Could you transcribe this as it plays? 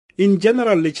In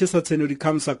general, Lechesa Tsenoli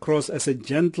comes across as a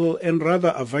gentle and rather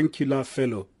avuncular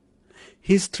fellow.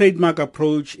 His trademark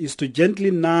approach is to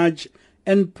gently nudge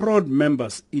and prod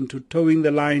members into towing the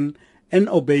line and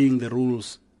obeying the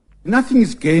rules. Nothing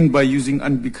is gained by using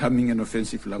unbecoming and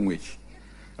offensive language.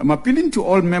 I'm appealing to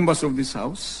all members of this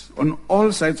House, on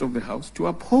all sides of the House, to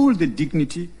uphold the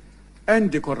dignity and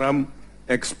decorum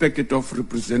expected of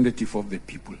representative of the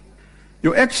people.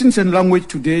 Your actions and language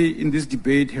today in this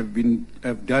debate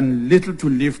have done little to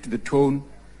lift the tone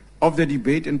of the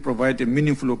debate and provide a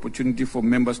meaningful opportunity for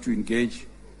members to engage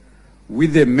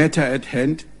with the matter at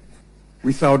hand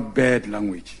without bad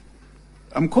language.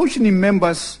 I'm cautioning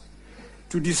members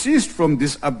to desist from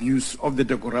this abuse of the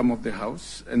decorum of the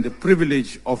House and the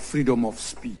privilege of freedom of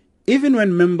speech. Even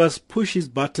when members push his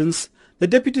buttons, the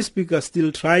Deputy Speaker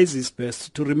still tries his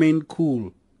best to remain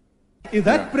cool. If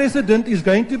that precedent is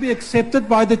going to be accepted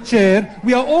by the chair,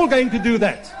 we are all going to do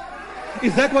that.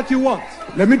 Is that what you want?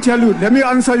 Let me tell you, let me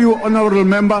answer you, Honorable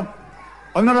Member.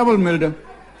 Honorable Melder,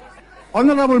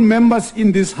 honorable members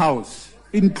in this House,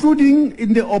 including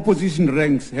in the opposition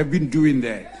ranks, have been doing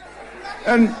that.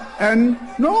 And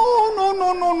no.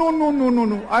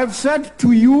 I've said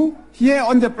to you here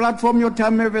on the platform, your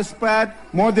time have expired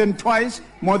more than twice,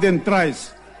 more than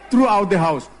thrice, throughout the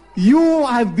House. You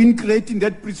have been creating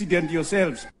that precedent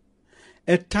yourselves.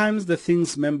 At times, the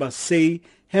things members say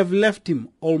have left him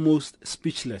almost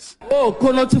speechless. Oh,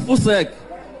 konotufusek.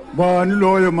 Bani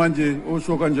loyo manje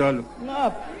osho kanjalo.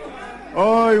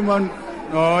 Oh man,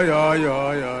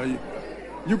 ay.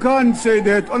 You can't say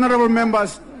that, honorable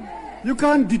members. You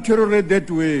can't deteriorate that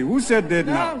way. Who said that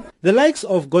now? The likes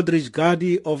of Godrich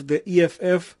Gadi of the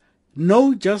EFF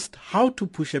know just how to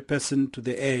push a person to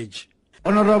the edge.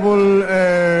 Honorable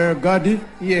Gadi,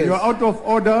 yes. You are out of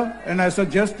order, and I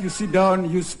suggest you sit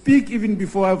down. You speak even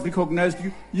before I've recognized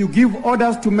you. You give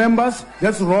orders to members.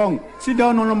 That's wrong. Sit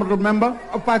down, honorable member.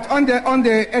 But on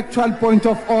the actual point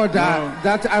of order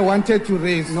that I wanted to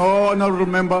raise. No, honorable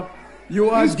member.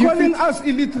 You are calling us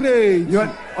illiterate.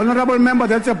 Honorable member,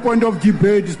 that's a point of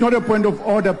debate. It's not a point of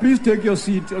order. Please take your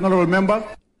seat, honorable member.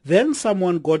 Then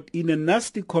someone got in a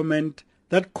nasty comment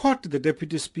that caught the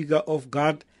Deputy Speaker off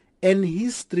guard, and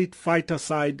his street fighter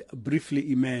side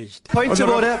briefly emerged. Point of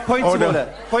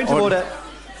order.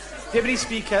 Deputy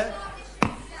Speaker,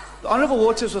 the Honourable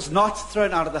Waters was not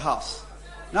thrown out of the House.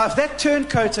 Now, if that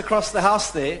turncoat across the House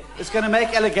there is going to make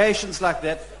allegations like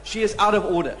that, she is out of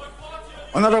order.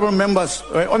 Honourable members,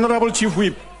 Honourable Chief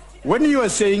Whip, when you are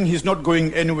saying he's not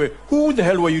going anywhere, who the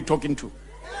hell were you talking to?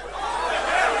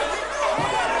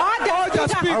 Order,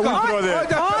 Speaker.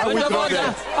 I withdraw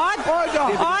that.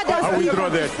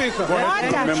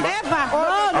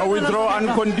 I withdraw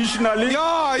unconditionally.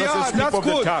 That's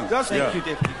good. Thank you,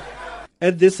 Deputy.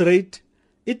 At this rate,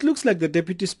 it looks like the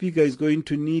Deputy Speaker is going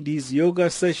to need his yoga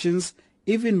sessions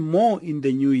even more in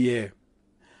the new year.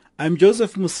 I'm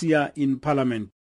Joseph Mosia in Parliament.